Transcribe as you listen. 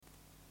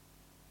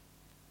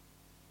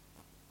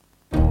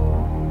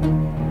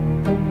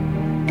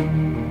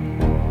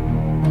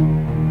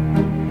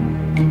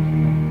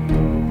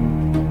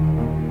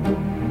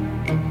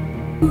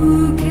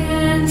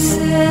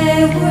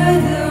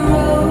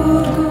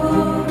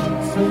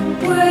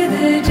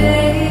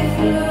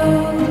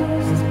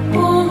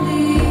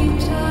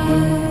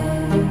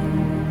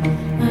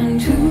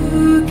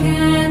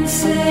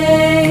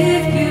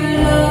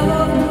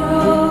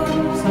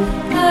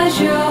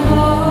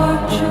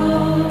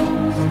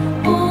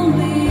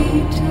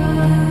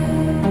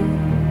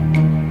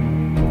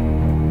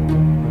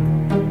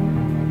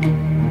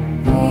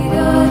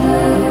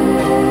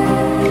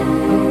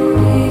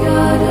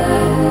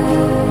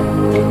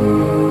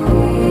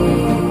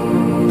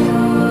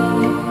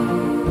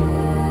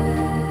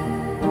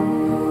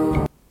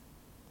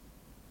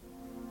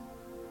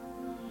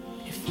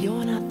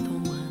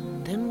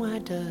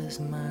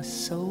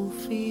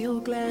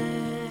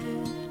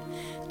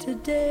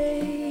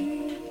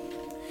day.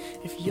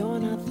 If you're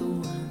not the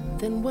one,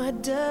 then why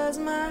does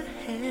my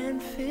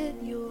hand fit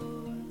yours?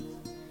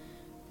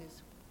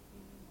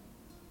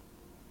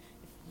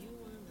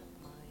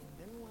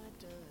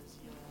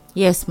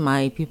 Yes,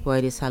 my people,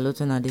 it is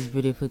saluting on this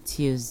beautiful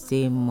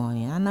Tuesday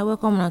morning, and I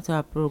welcome you to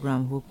our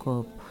program Hook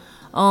Up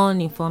on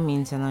Inform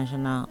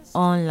International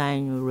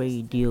Online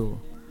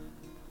Radio.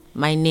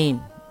 My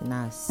name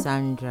is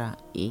Sandra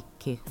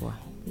Ikekwa.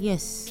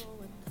 Yes,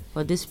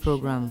 for this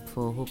program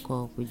for Hook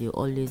Up, we do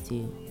always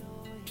do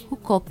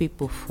hook up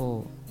people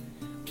for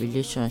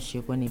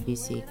relationship when it be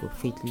say could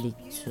fit lead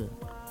to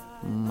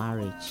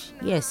marriage.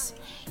 Yes,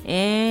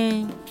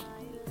 and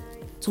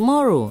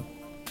tomorrow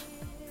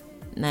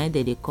night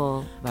they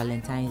call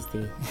Valentine's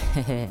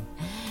Day.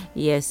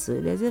 Yes,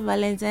 so there's a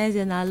Valentine's Day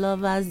and a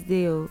Lovers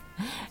Day.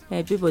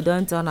 People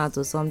don't turn out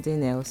to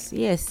something else.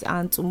 Yes,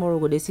 and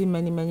tomorrow they see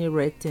many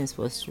red things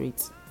for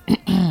streets.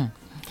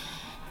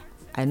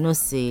 I know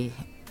say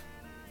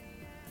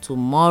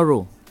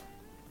tomorrow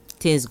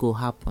things go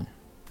happen.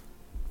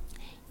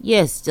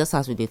 Yes, just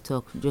as we dey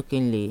talk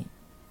jokingly,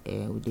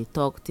 we dey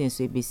talk things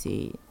wey be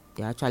say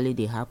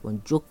they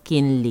happen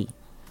jokingly.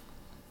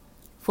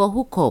 For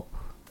hookup,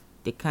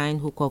 the kind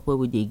hookup where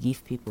we dey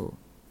give people,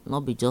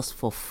 not be just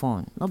for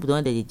fun, not be the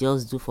one that they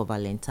just do for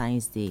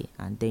Valentine's Day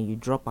and then you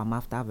drop them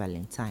after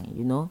Valentine,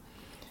 you know,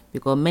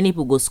 because many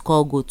people go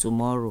score good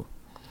tomorrow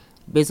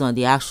based on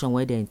the action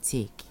where they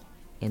take,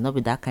 and not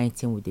be that kind of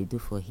thing we dey do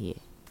for here.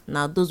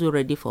 Now those who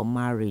ready for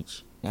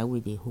marriage, now we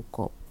dey hook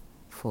up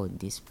for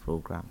this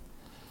program.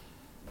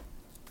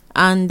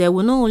 And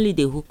we not only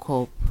dey hook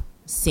up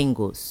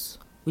singles,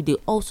 we dey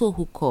also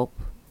hook up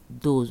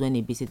those when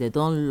they be say they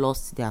don't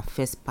lost their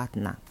first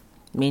partner,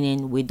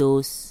 meaning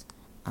widows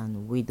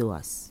and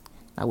widowers.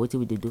 That's what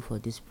we do for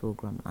this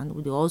program. And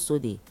we also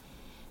dey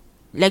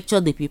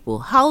lecture the people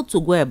how to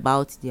go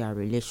about their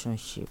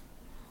relationship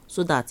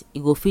so that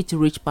it go fit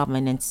reach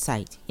permanent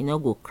site, it no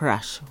go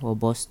crash for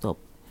bus stop.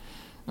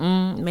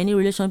 Many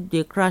relationships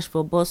they crash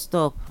for bus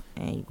stop,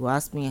 and you go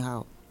ask me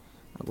how.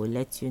 I go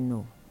let you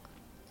know.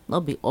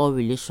 Not be all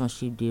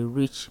relationship they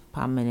reach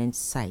permanent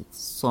site.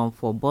 Some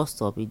for bus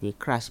stop if they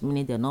crash,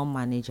 meaning they not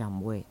manage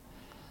them well.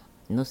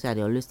 You know, say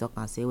they always talk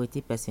and say,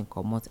 wait, person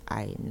come out,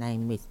 I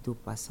 9 mates do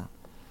pass am.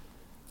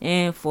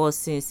 And for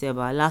since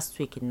about last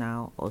week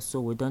now or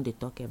so, we don't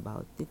talk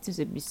about the things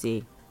that we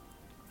say.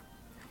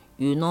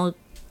 You know,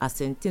 as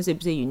things that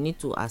we say you need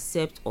to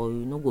accept or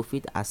you know go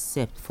fit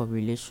accept for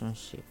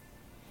relationship.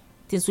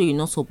 Things where you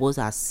not supposed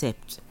to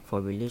accept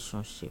for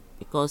relationship,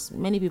 because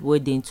many people wey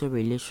dey into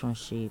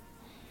relationship,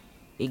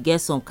 it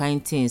get some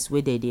kind things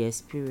where they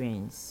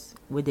experience,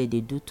 where they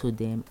do to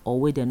them or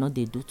where they not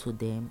they do to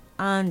them,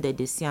 and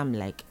they see them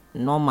like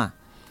normal,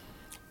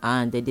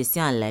 and they see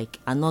them like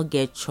I not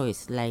get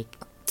choice, like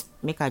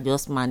make I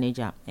just manage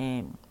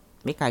them,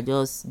 make I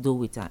just do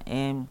with her,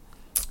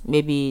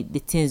 maybe the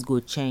things go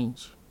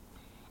change.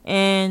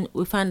 And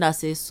we find that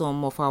say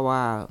some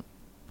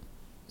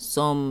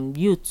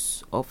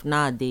youths of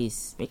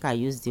nowadays, make I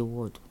use the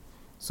word,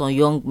 some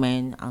young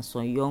men and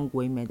some young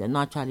women, they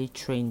not actually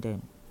train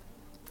them.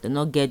 They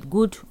not get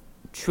good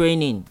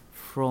training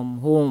from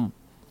home.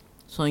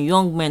 Some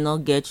young men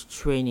not get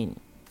training.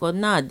 But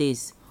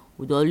nowadays,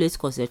 we always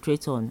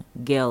concentrate on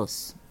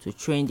girls to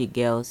train the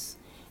girls.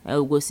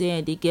 And we go say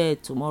the girl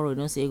tomorrow,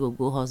 don't say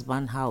go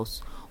husband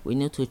house. We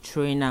need to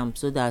train them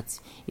so that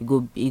it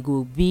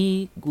go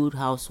be good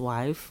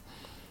housewife.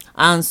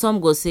 And some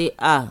go say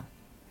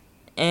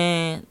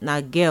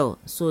na girl,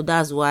 so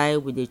that's why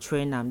we dey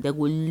train them. They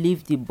go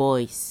leave the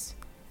boys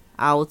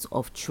out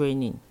of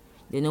training.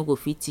 They no go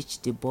fit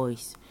teach the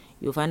boys.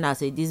 You find out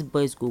say these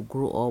boys go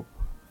grow up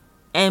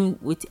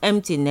with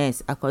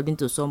emptiness. According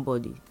to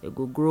somebody, they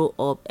go grow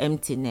up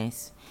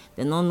emptiness.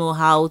 They don't know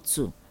how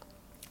to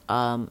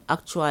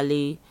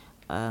actually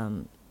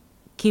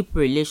keep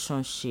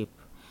relationship.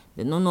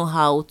 They don't know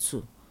how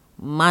to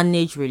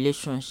manage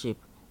relationship.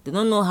 They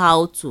don't know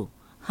how to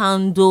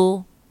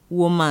handle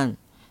woman.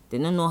 They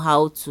don't know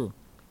how to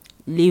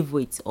live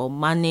with or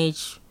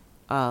manage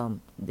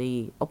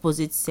the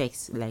opposite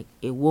sex like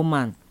a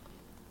woman.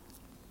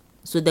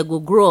 So they go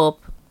grow up,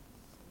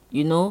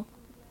 you know,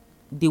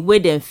 the way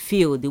they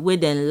feel, the way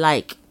they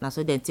like. That's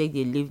so they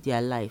live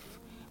their life.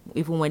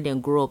 Even when they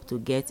grow up to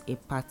get a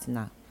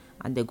partner,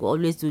 and they go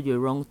always do the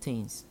wrong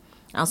things.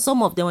 And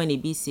some of them, when they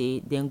be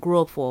say, they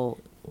grow up for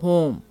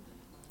home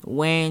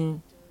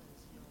when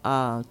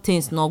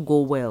things not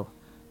go well,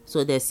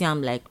 so they see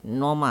them like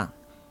normal.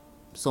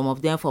 Some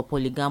of them for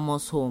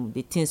polygamous home,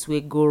 the things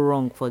will go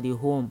wrong for the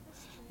home,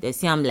 they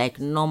see them like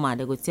normal.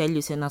 They go tell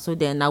you say, now so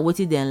then now what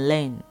they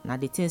learn, now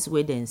the things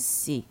where they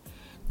see,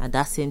 now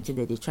that same thing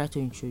that they try to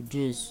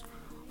introduce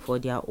for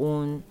their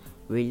own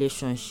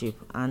relationship.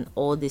 And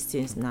all these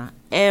things now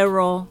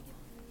error.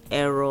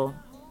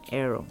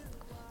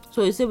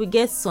 So you say we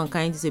get some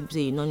kind of things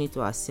you don't need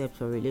to accept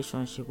your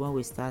relationship. When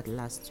we start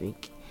last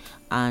week,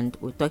 and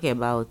we talk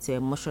about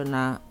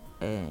emotional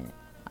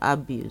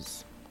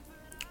abuse,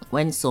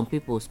 when some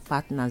people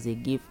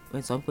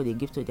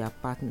give to their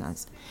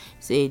partners,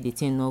 say the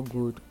thing not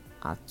good,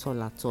 at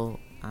all.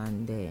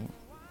 And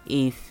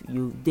if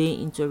you dey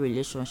into a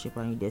relationship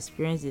and you dey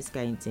experience this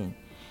kind thing,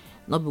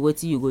 not be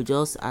wetin you go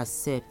just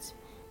accept.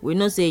 We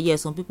know say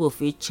yes, some people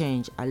fit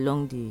change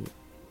along the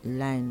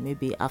line,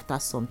 maybe after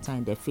some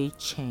time they fit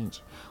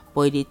change,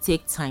 but e dey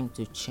take time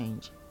to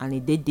change, and e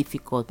dey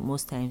difficult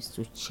most times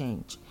to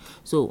change.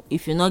 So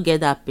if you no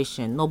get that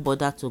patience, no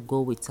bother to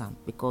go with am,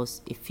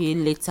 because e fit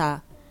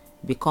later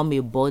become a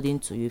burden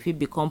to you, e fit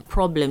become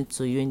problem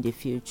to you in the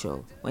future,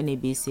 when e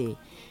be say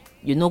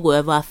you no go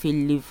ever fit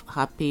live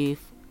happy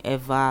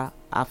ever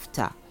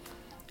after.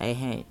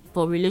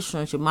 For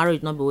relationship,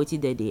 marriage no be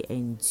wetin dem dey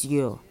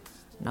endure,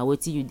 na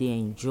wetin you dey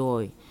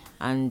enjoy.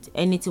 And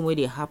anything wey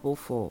dey happen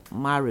for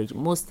marriage,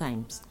 most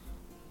times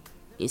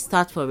e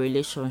start for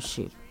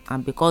relationship,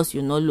 and because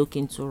you no look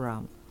into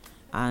am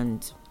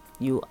and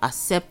you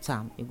accept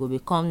am, e go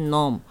become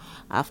norm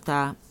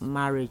after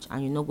marriage,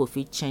 and you no go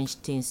fit change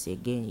things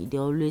again. E dey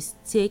always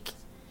take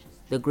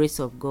the grace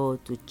of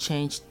God to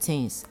change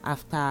things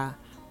after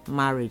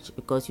marriage,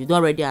 because you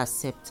don already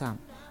accept am.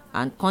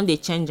 And come dey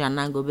change am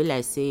now, go be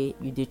like say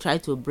you dey try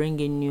to bring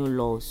in new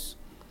laws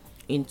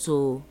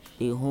into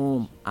the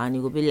home, and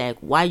it go be like,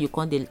 why you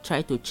come dey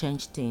try to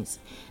change things?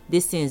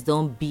 These things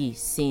don be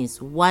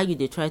since, why you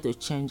dey try to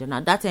change? And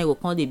at that time, e go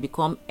come dey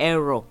become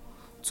error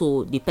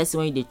to the person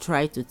wey you dey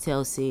try to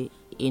tell say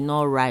e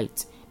no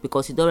right,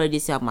 because you don already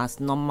see am as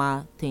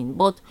normal thing.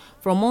 But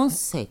from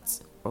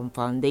onset, from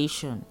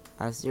foundation,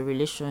 as the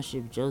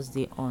relationship just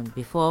dey on,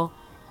 before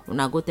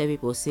una go tell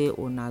people say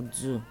una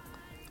do,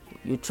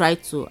 you try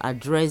to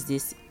address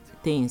these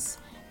things,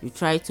 you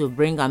try to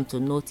bring am to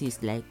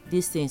notice, like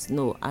these things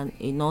no, and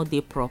e no dey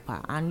proper,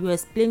 and you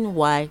explain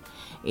why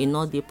e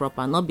no dey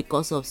proper. Not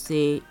because of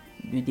say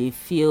you dey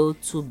feel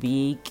too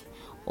big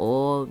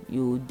or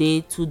you dey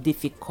too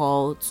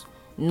difficult.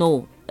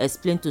 No,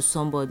 explain to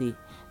somebody,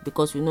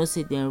 because we know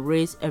say dem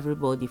raise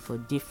everybody for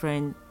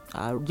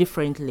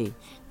differently.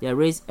 They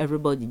raise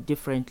everybody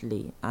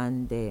differently,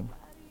 and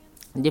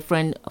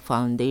different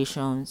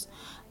foundations,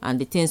 and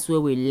the things wey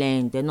we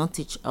learn, they not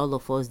teach all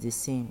of us the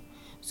same.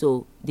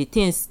 So the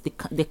things,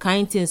 the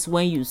kind things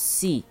when you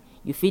see,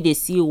 you feel they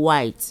see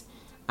white,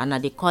 and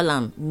they call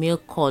them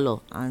milk color,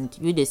 and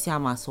you they see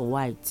them as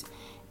white.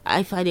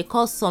 If I dey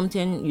call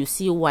something you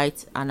see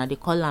white and they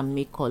call them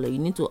milk color, you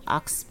need to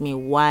ask me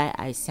why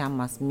I see them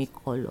as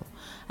milk color.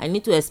 I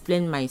need to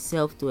explain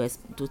myself to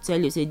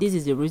tell you, say this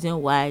is the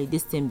reason why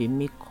this thing be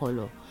milk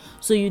color.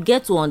 So you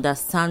get to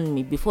understand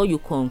me before you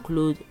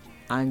conclude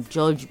and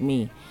judge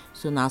me.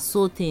 So now,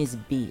 so things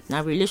be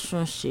now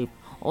relationship,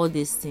 all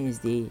these things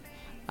they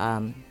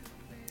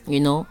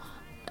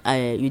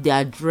you dey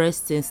address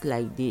things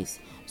like this.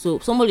 So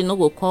somebody no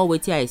go call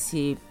wetin I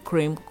see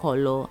cream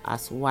color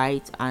as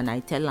white, and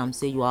I tell am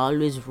say you are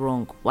always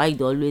wrong. Why you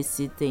dey always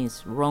see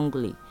things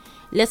wrongly?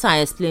 Let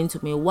her explain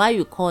to me why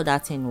you call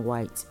that thing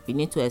white. You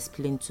need to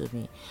explain to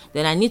me.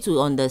 Then I need to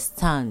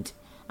understand.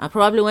 And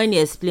probably when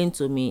you explain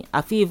to me,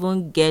 I fit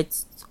even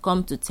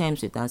come to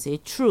terms with and say,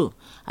 true,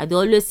 I dey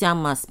always say I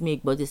must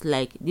make, but it's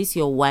like this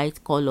your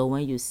white color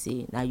when you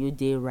say now you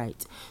dey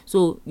right.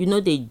 So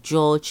they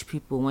judge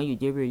people when you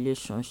dey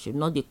relationship,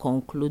 not they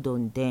conclude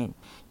on them.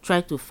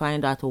 Try to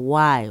find out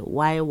why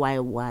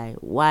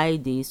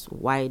this,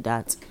 why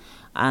that.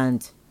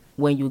 And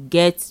when you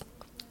get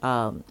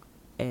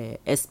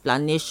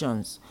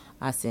explanations,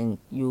 as in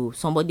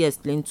somebody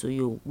explain to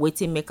you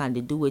wetin make and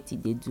they do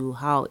wetin they do,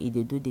 how they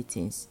do the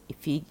things,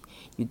 if you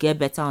get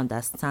better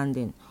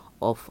understanding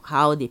of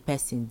how the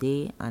person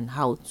dey and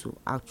how to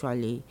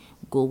actually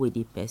go with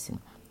the person.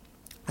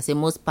 I say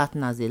most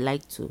partners, they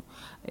like to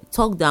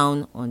talk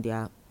down on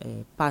their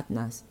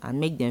partners and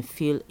make them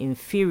feel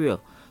inferior.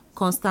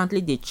 Constantly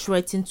they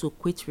threaten to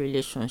quit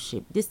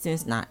relationship. These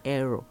things na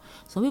error.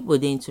 Some people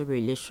dey into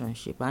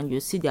relationship and you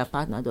see their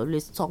partner, they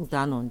always talk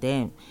down on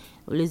them.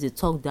 Always they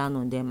talk down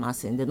on them,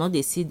 as in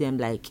they see them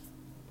like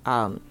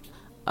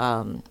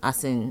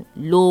as in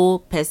low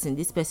person.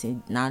 This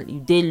person now you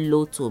dey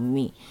low to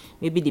me.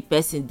 Maybe the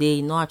person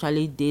they not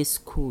actually dey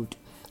schooled,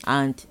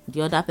 and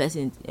the other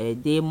person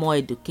they more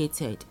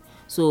educated.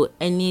 So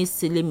any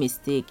silly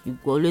mistake, you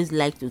always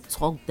like to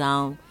talk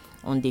down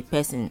on the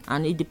person.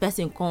 And if the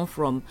person come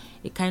from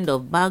a kind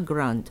of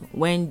background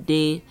when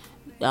they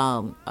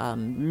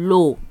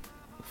low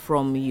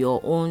from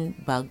your own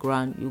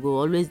background, you go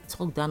always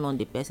talk down on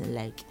the person,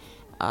 like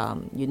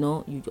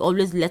you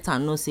always let her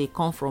know say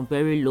come from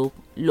very low.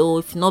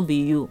 If not be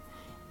you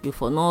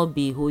for not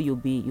be who you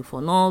be, you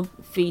for not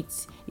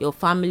fit, your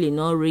family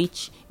not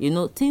rich,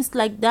 things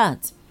like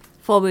that.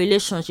 For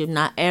relationship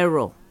na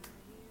error.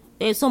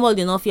 If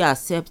somebody not feel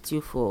accept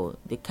you for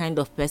the kind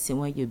of person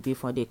where you be,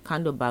 for the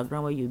kind of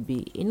background where you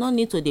be, you no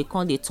need to they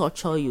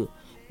torture you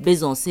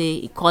based on say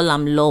you call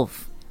them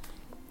love.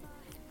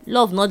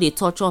 Love not they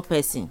torture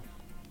person.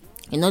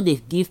 They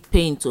give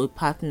pain to a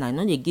partner.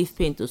 They give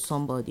pain to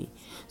somebody.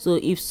 So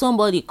if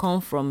somebody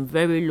come from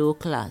very low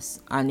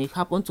class and they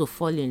happen to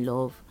fall in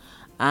love,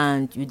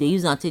 and they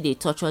use until they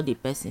torture the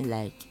person,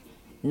 like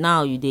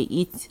now you they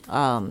eat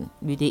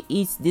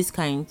this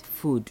kind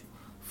food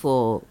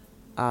for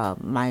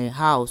my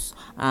house,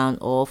 and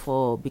or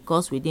for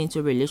because we dey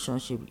into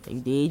relationship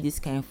you dey eat this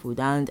kind of food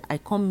and I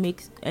can't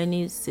make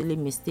any silly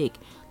mistake,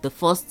 the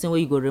first thing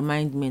wey you go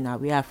remind me na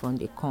where I from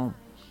dey come.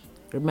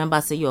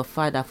 Remember say your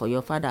father, for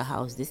your father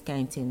house this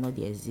kind of thing no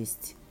dey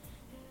exist.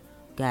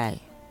 Guy,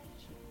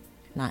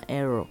 na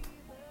error,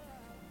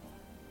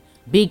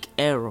 big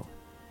error.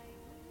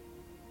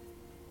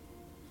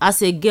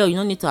 As a girl, you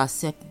no need to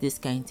accept this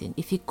kind of thing.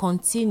 If you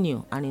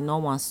continue and you no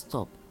wan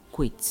stop,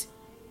 quit.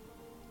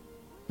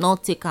 No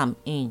take am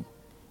in,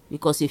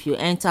 because if you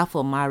enter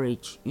for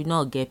marriage, you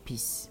no get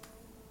peace.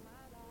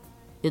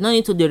 You no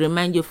need to dey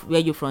remind you where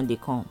you from dey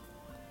come.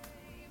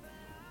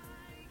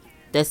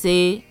 They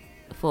say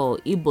for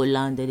Igbo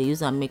land, they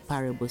use am make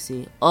parable,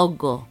 say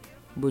ogo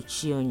bụ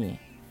chi onye,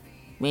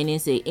 meaning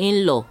say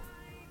in-law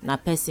na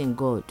person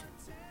God.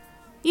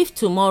 If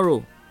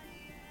tomorrow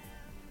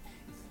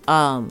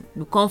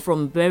you come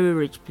from very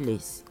rich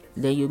place,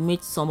 then you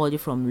meet somebody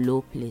from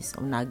low place,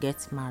 una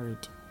get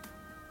married,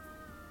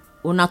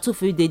 una two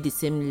fit dey the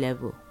same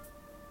level.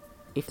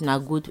 If na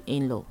good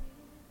in-law,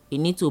 you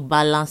need to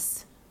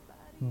balance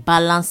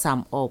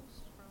am up.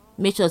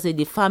 Make sure say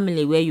the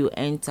family where you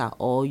enter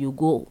or you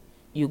go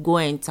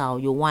enter, or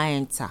you wan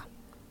enter,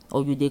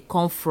 or you dey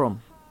come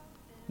from,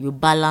 you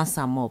balance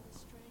am up.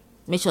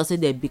 Make sure say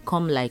they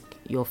become like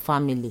your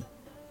family,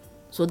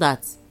 so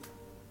that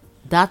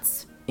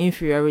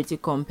inferiority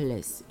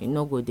complex you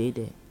no go dey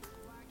there.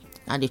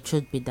 And the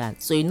truth be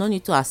that, so you no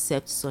need to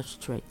accept such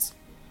threats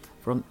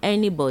from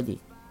anybody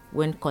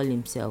when call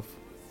himself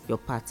your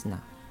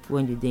partner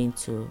when you dey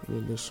into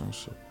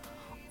relationship,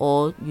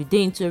 or you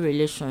dey into a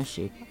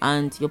relationship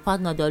and your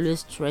partner dey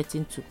always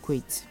threaten to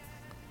quit.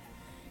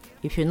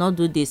 If you not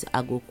do this,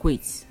 I go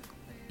quit.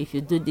 If you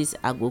do this,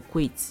 I go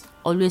quit.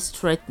 Always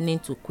threatening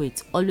to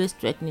quit. Always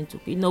threatening to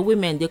quit. You know,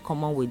 women, they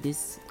come on with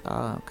this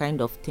kind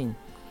of thing.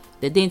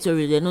 They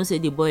don't say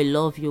the boy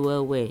love you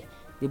well.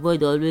 The boy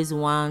they always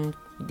want,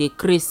 they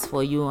craze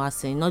for you,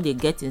 as in, they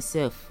get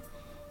himself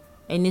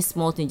any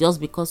small thing just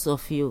because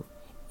of you.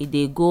 If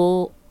they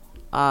go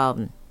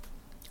out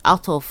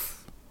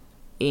of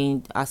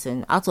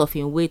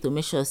him way to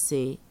make sure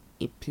say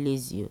it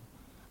please you.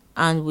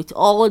 And with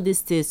all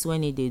these things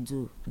when they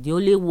do, the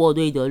only word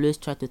they always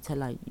try to tell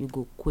her, you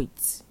go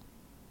quit.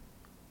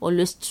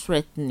 Always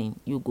threatening,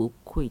 you go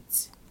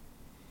quit.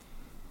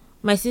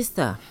 My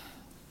sister,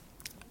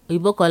 we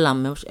both call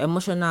them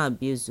emotional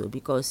abuse,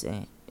 because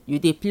you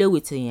dey play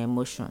with your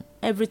emotion.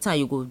 Every time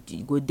you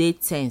go dey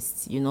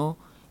tensed, you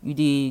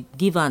dey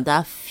give am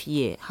that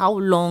fear. How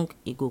long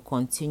it go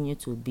continue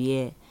to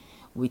bear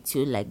with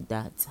you like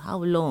that? How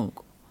long?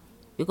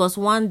 Because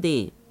one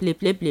day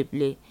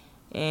play,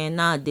 and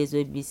nowadays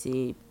we be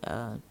say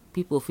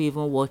people fit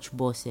even watch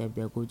ball sef,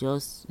 they go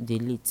just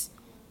delete.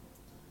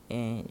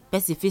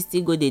 Person fit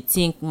still go dey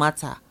think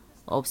matter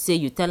of say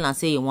you tell am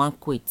say you wan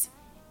quit,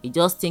 you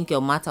just think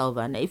your matter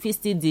overnight. If you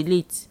still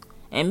delete,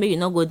 and make you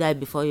no go die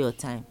before your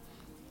time,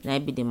 na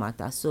be the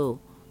matter. So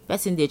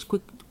person dey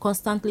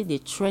constantly dey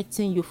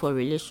threaten you for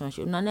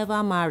relationship, una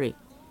never marry.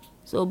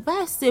 So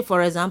best say,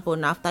 for example,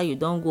 na after you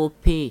don go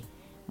pay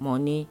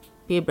money,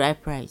 pay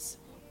bride price,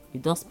 you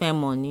don spend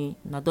money,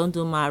 na don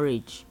do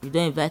marriage, you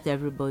don invite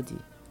everybody,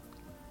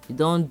 you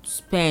don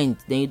spend,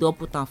 then you don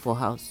put am for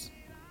house,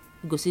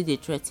 you go see dey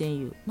threaten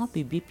you. Not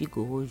be BP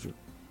go hold you.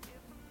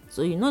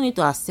 So you no need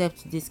to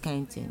accept this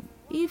kind of thing.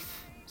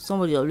 If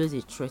somebody always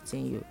dey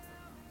threaten you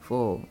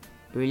for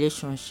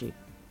relationship,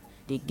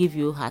 they give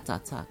you heart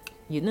attack,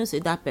 you know say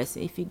that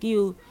person, if you give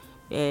you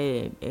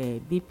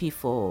BP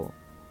for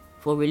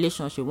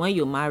relationship, when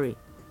you marry,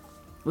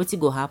 wetin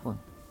go happen?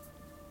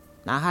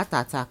 Na heart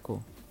attack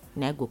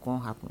na go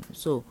come happen.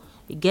 So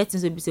e get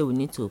things wey be say we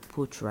need to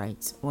put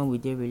right when we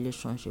dey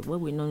relationship, where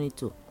we no need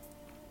to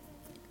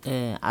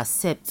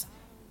accept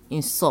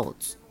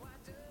insult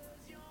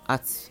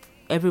at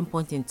every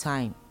point in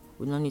time.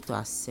 We no need to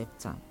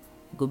accept am.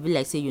 E go be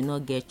like say you no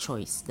get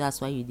choice,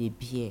 that's why you dey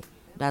bear,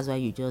 that's why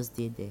you just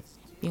dey there.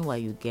 Meanwhile,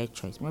 you get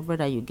choice. My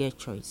brother, you get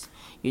choice.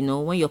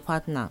 When your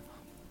partner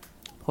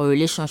or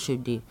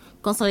relationship dey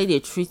constantly dey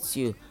treat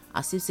you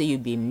as if say you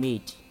be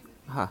maid,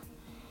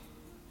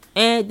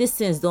 these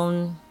things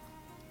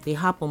they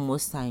happen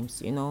most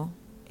times,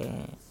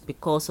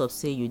 because of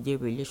say you dey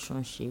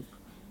relationship,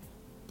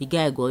 the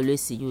guy go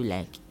always see you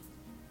like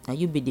na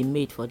you be the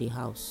maid for the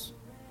house.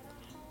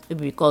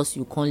 Maybe because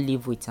you can't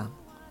live with am.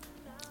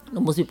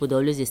 Most people they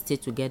always stay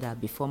together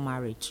before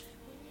marriage,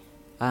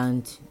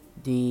 and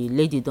the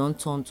lady don't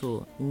turn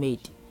to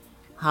maid.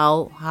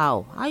 How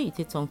you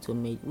take turn to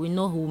maid? We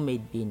know who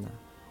maid be now,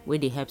 where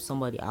they help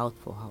somebody out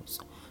for house.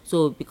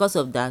 So because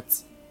of that,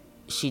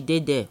 she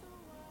did there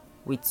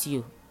with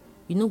you.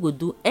 You no go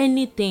do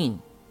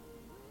anything,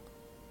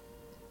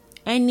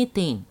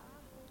 nothing.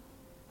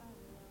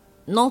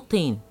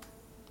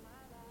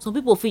 Some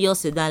people feel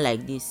just sit down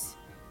like this,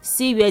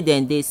 see where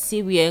then they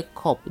see where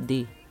cup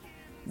they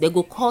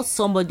go call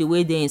somebody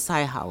where they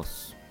inside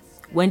house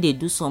when they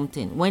do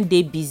something, when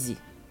they busy,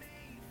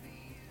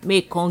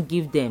 may come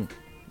give them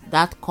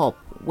that cup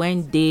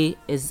when they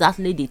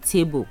exactly the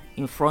table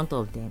in front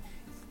of them.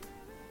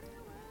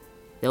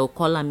 They will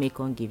call and make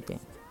come give them.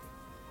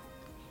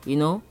 You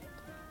know,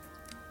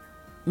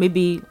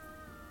 maybe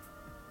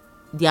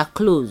their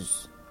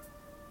clothes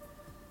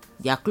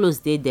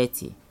dey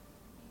dirty.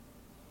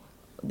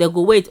 They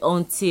go wait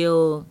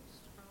until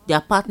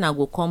their partner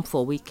go come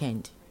for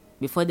weekend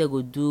before they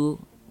go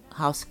do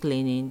house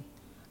cleaning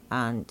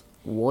and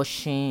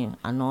washing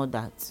and all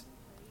that.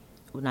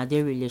 Una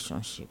dey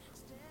relationship.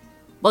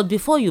 But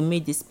before you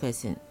meet this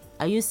person,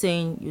 are you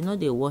saying you know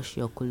they wash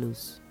your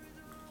clothes,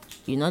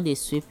 you know they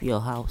sweep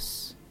your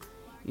house,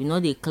 you know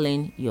they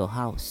clean your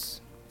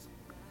house?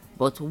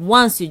 But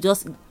once you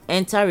just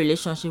enter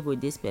relationship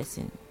with this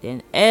person,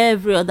 then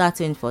every other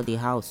thing for the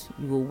house,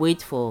 you will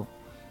wait for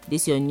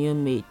this your new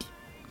maid.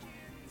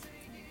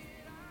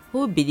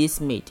 Who be this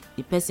maid?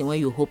 The person when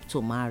you hope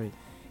to marry.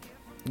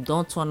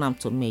 Don't turn am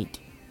to maid.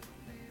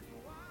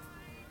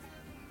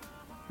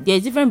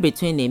 There's difference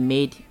between a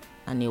maid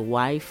and a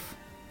wife,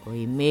 or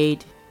a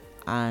maid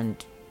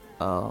and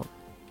a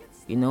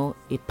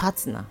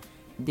partner.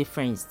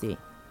 Difference there.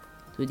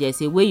 So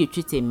there's a way you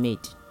treat a maid,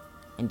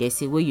 and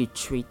there's a way you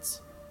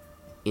treat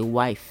a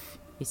wife.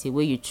 It's a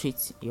way you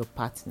treat your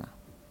partner.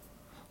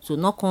 So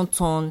not come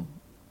turn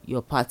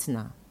your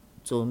partner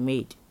to a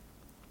maid.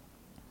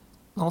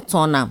 Not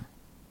turn am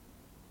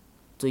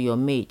to your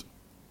maid,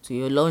 to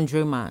your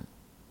laundryman.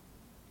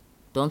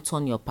 Don't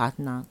turn your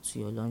partner to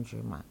your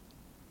laundryman.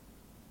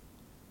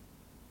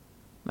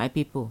 My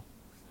people,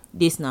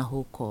 this na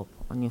Hook Up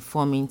on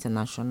Informe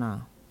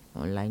International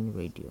online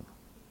radio.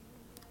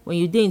 When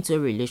you dey into a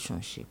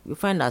relationship, you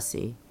find out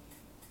say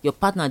your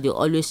partner dey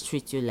always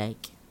treat you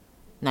like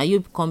now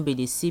you come be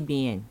the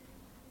CBN,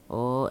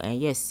 or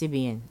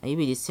CBN, and you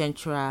be the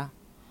central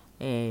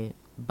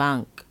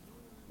bank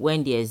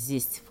when they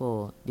exist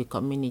for the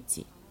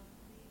community.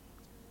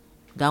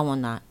 That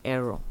one na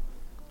error.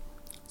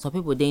 Some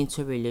people dey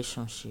into a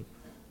relationship,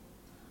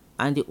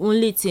 and the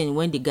only thing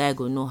when the guy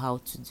go know how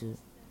to do,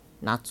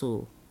 na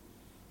to,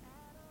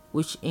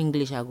 which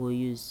English I go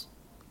use,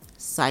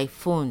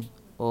 siphon,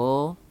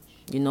 or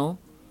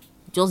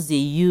just they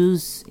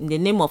use in the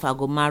name of I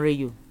go marry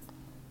you.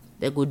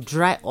 They go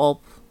dry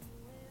up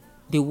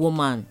the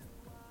woman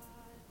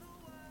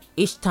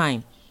each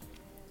time.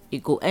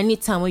 It go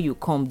anytime when you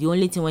come, the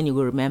only thing when you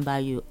go remember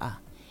you,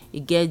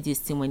 you get this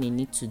thing when you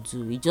need to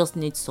do. You just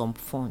need some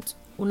funds.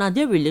 Una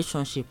dey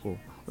relationship,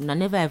 una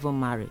never ever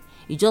marry.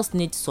 You just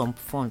need some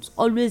funds.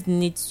 Always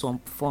need some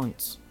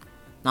funds.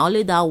 Now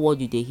only that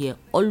word you dey hear.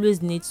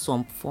 Always need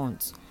some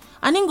funds.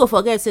 And then go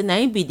forget say na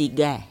him be the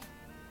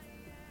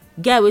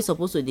guy wey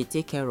supposed to dey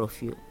take care of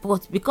you.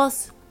 But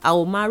because I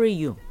will marry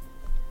you,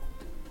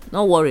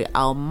 no worry,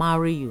 I'll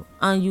marry you,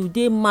 and you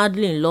dey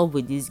madly in love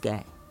with this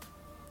guy.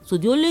 So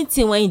the only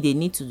thing when they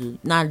need to do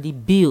now the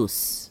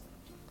bills.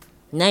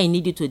 Now you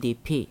need you to dey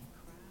pay.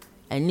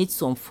 I need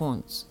some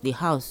funds. My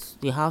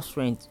house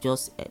rent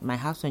just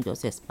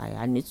expire.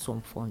 I need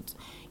some funds.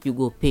 You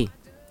go pay.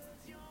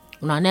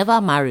 Una never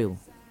marry.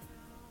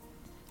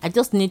 I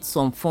just need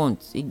some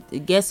funds.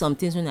 It get some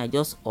things when I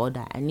just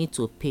order. I need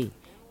to pay.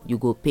 You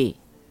go pay.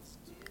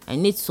 I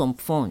need some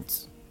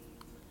funds.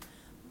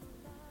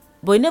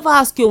 But he never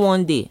ask you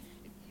one day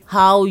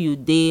how you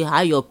dey,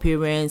 how your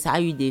parents, how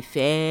you dey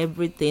fare,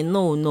 everything.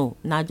 No.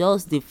 Na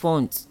just the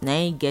funds. Na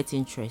him get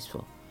interest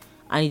for.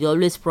 And he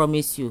always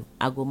promise you,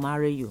 I go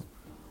marry you.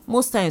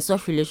 Most times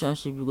such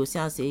relationship, you go see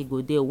and say he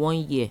go there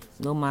 1 year,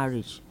 no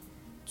marriage.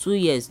 2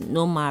 years,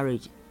 no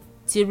marriage.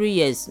 3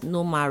 years,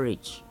 no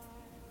marriage.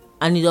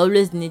 And he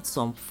always need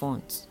some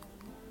funds.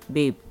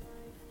 Babe,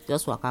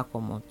 just waka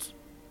comot.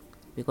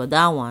 Because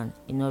that one,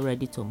 he not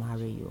ready to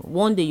marry you.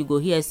 One day you go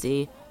hear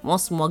say, one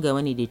small girl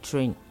when he dey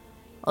train.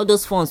 All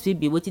those funds will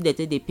be waiting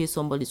they pay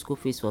somebody school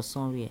fees for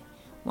somewhere.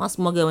 One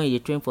small girl when he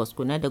dey train for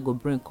school, now they go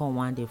bring come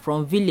one day.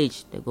 From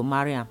village, they go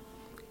marry him.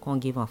 Come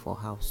give am for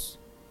house.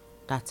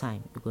 That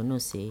time you go know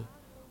say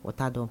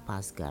water don't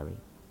pass Gary.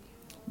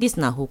 This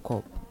na Hook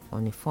Up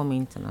on Informe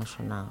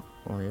International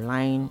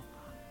online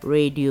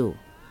radio,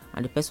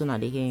 and the person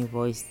that they hear in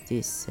voice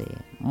this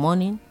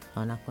morning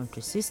on our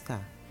country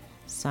sister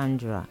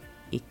Sandra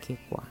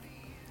Ikekwa.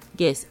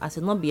 Yes, as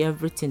it not be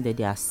everything that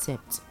they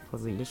accept for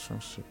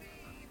relationship.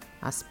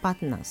 As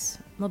partners,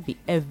 not be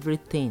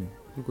everything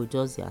you go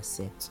just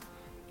accept.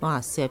 Not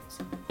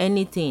accept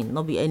anything,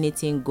 not be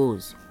anything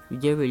goes. You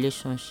dey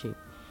relationship.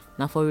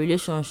 Now for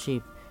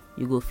relationship,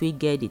 you go fit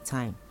get the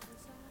time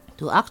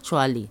to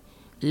actually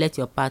let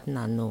your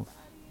partner know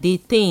the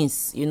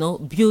things,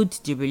 build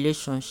the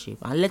relationship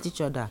and let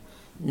each other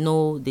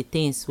know the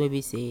things where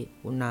we say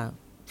una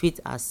fit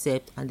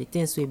accept and the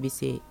things where we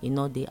say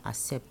they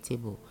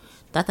acceptable.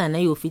 That time now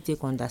you fit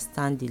take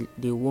understand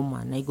the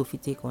woman, now you go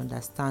fit take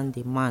understand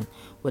the man,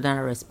 whether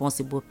a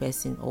responsible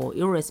person or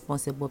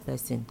irresponsible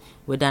person,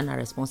 whether a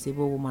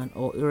responsible woman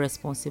or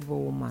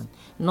irresponsible woman.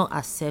 Not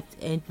accept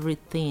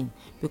everything,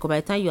 because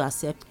by the time you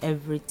accept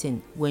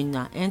everything, when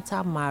you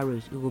enter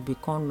marriage, it will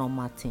become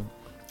normal thing.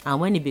 And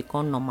when it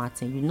become normal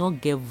thing, you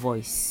not get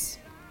voice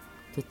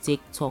to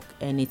talk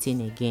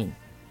anything again.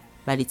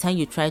 By the time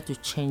you try to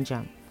change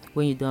them,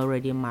 when you don't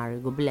already marry,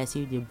 go be like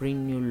say they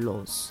bring new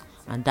laws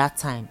and that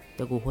time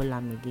they go hold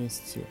am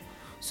against you.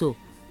 So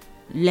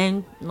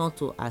learn not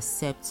to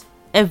accept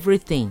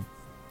everything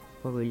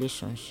for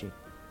relationship.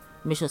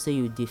 Make sure say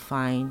you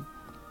define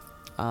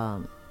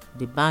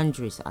the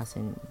boundaries, as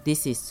in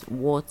this is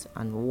what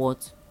and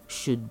what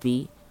should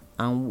be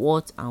and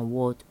what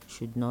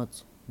should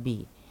not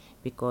be,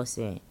 because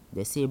they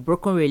say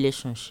broken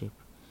relationship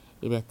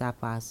e better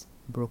pass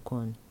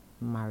broken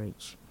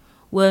marriage.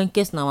 Well, in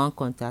case now one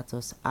contact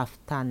us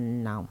after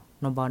now,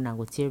 number now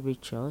go take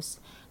reach us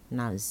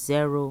now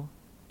 080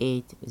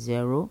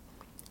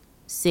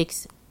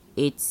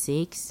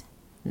 686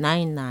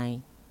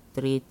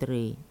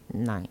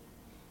 99339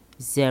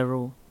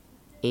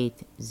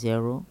 080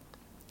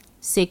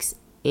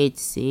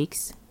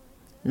 686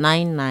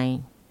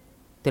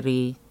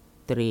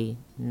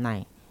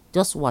 99339.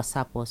 Just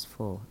WhatsApp us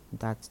for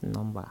that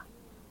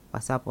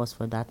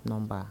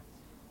number.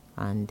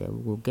 And we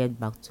will get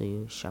back to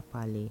you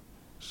sharply.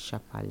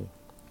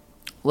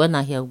 When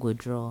I here we go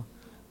draw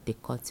the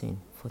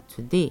curtain for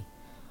today.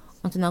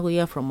 Until I go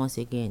hear from us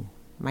again,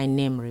 my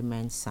name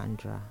remains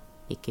Sandra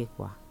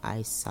Ikekwa.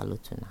 I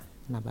salute you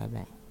now. Bye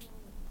bye.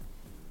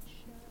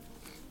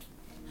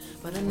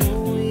 But I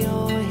know